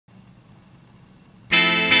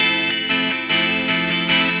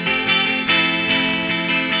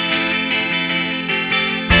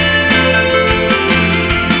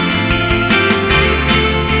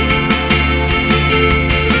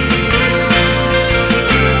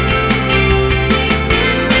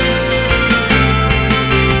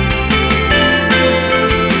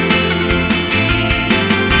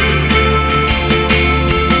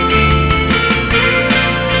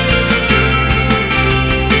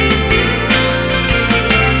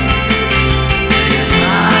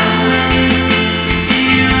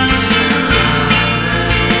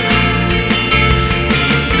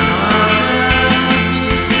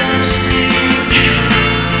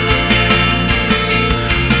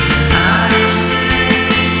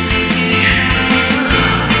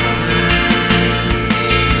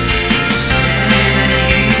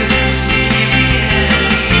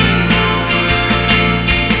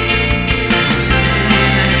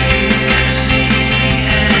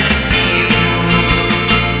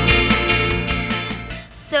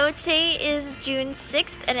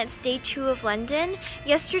6th and it's day 2 of London.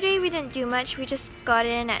 Yesterday we didn't do much, we just got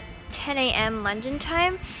in at 10 a.m. London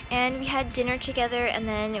time and we had dinner together and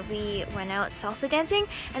then we went out salsa dancing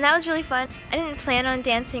and that was really fun. I didn't plan on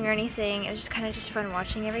dancing or anything, it was just kind of just fun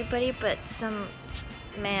watching everybody, but some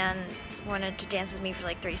man wanted to dance with me for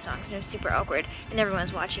like 3 songs and it was super awkward and everyone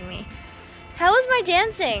was watching me. How was my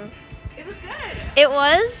dancing? It was good. It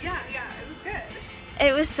was? Yeah, it was good.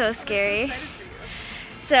 It was so scary.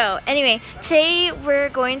 So anyway, today we're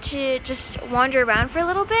going to just wander around for a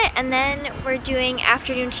little bit and then we're doing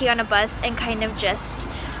afternoon tea on a bus and kind of just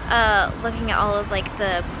looking at all of like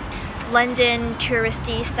the London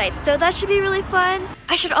touristy sites. So that should be really fun.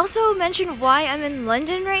 I should also mention why I'm in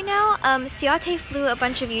London right now. Ciaté flew a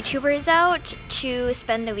bunch of YouTubers out to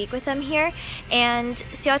spend the week with them here, and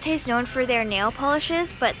Ciaté is known for their nail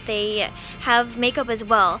polishes, but they have makeup as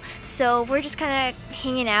well. So we're just kind of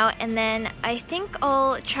hanging out, and then I think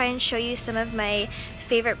I'll try and show you some of my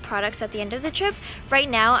favorite products at the end of the trip. Right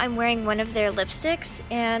now I'm wearing one of their lipsticks,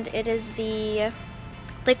 and it is the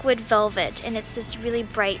Liquid Velvet, and it's this really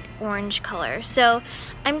bright orange color. So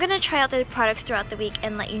I'm gonna try out the products throughout the week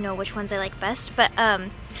and let you know which ones I like best. But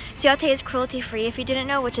Ciaté is cruelty free if you didn't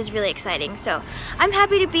know, which is really exciting. So I'm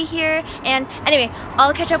happy to be here, and anyway,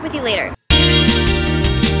 I'll catch up with you later.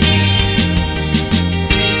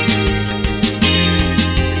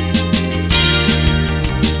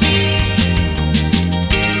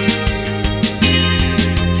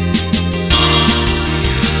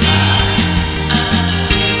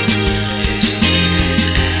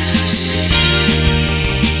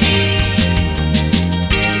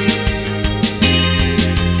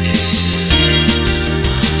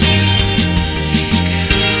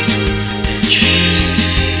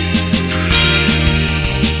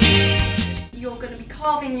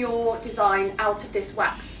 Design out of this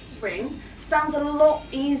wax ring. Sounds a lot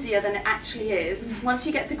easier than it actually is. Once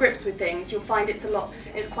you get to grips with things, you'll find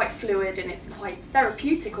it's quite fluid and it's quite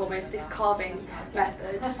therapeutic almost, this carving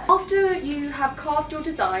method. After you have carved your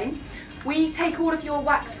design, we take all of your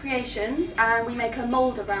wax creations and we make a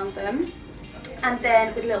mould around them, and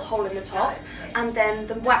then with a little hole in the top, and then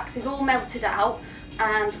the wax is all melted out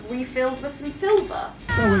and refilled with some silver.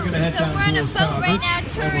 So we're going to head down we're on a boat right now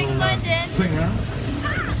touring London. Swing round.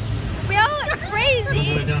 We all look crazy. All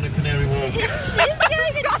the way down to Canary Wharf. She's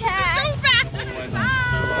getting attacked. All the way down.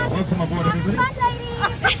 So welcome aboard, everybody.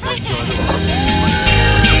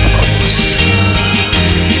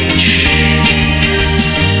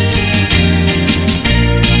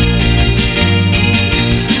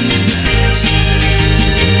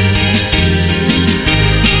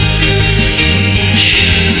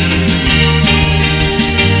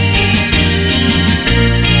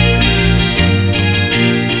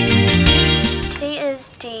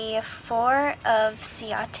 Of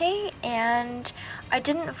Ciaté, and I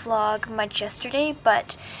didn't vlog much yesterday,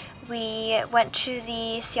 but we went to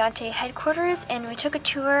the Ciaté headquarters and we took a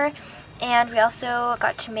tour, and we also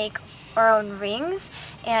got to make our own rings,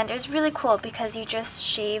 and it was really cool because you just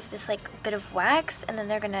shave this like bit of wax and then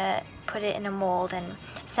they're gonna put it in a mold and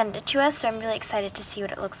send it to us. So I'm really excited to see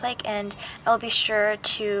what it looks like, and I'll be sure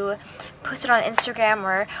to post it on Instagram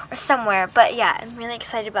or somewhere. But yeah, I'm really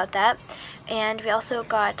excited about that. And we also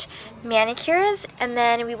got manicures, and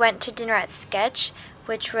then we went to dinner at Sketch,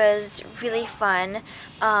 which was really fun.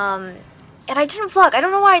 And I didn't vlog. I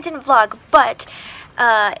don't know why I didn't vlog, but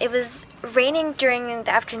it was raining during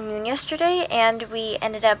the afternoon yesterday, and we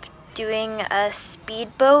ended up doing a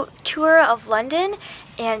speedboat tour of London,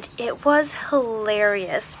 and it was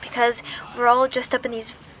hilarious because we're all dressed up in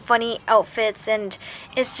these funny outfits and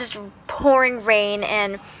it's just pouring rain,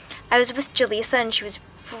 and I was with Jaleesa and she was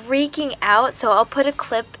freaking out, so I'll put a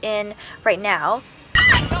clip in right now.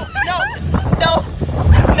 No, no, no, no,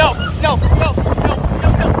 no, no, no, no, no.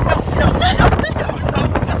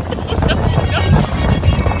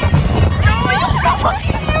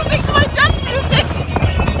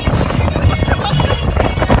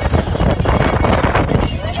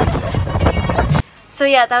 So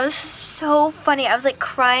yeah, that was just so funny. I was like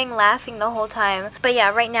crying, laughing the whole time. But yeah,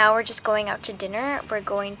 right now we're just going out to dinner. We're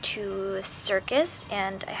going to Circus,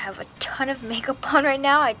 and I have a ton of makeup on right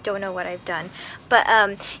now. I don't know what I've done. But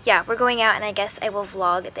yeah, we're going out, and I guess I will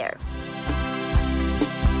vlog there.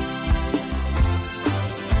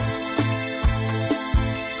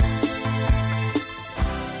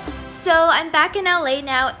 So I'm back in LA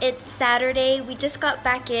now. It's Saturday. We just got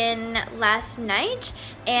back in last night,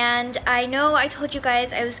 and I know I told you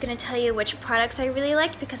guys I was going to tell you which products I really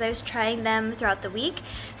liked because I was trying them throughout the week.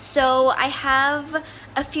 So I have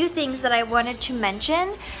a few things that I wanted to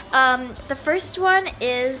mention. The first one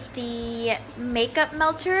is the makeup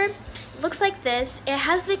melter. looks like this. It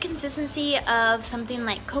has the consistency of something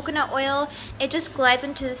like coconut oil. It just glides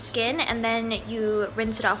into the skin and then you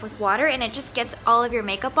rinse it off with water and it just gets all of your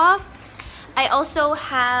makeup off. I also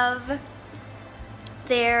have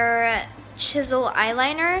their Chisel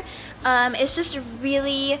Eyeliner. It's just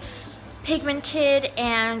really pigmented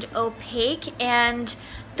and opaque, and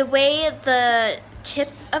the way the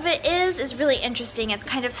tip of it is really interesting. It's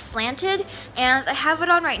kind of slanted, and I have it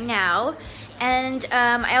on right now. And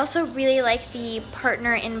I also really like the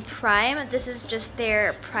Partner in Prime. This is just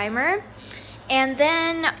their primer. And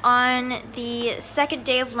then on the second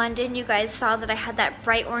day of London, you guys saw that I had that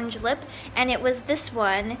bright orange lip, and it was this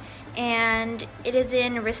one, and it is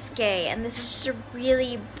in Risque, and this is just a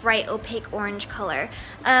really bright opaque orange color.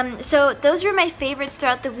 So those were my favorites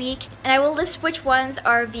throughout the week, and I will list which ones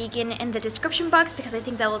are vegan in the description box because I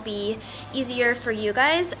think that will be easier for you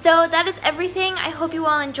guys. So that is everything. I hope you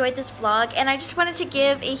all enjoyed this vlog, and I just wanted to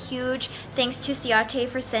give a huge thanks to Ciaté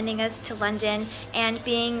for sending us to London and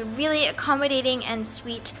being really accommodating and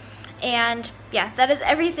sweet. And yeah, that is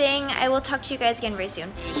everything. I will talk to you guys again very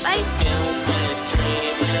soon. Bye!